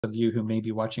of you who may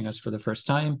be watching us for the first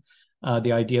time,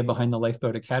 the idea behind the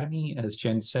Lifeboat Academy, as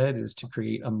Jen said, is to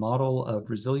create a model of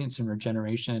resilience and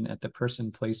regeneration at the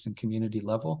person, place, and community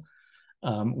level.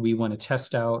 We want to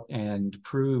test out and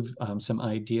prove some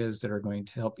ideas that are going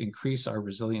to help increase our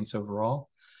resilience overall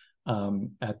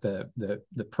at the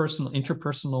personal,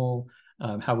 interpersonal,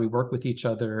 how we work with each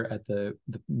other at the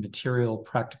material,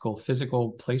 practical,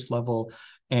 physical place level,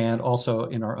 and also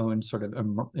in our own sort of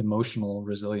emotional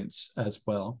resilience as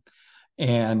well.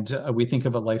 And we think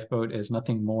of a lifeboat as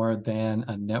nothing more than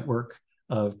a network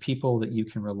of people that you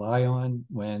can rely on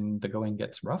when the going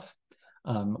gets rough,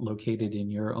 located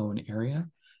in your own area.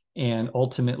 And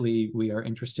ultimately, we are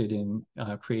interested in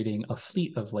creating a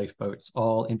fleet of lifeboats,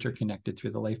 all interconnected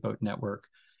through the Lifeboat network,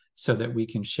 so that we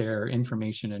can share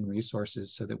information and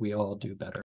resources so that we all do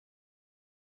better.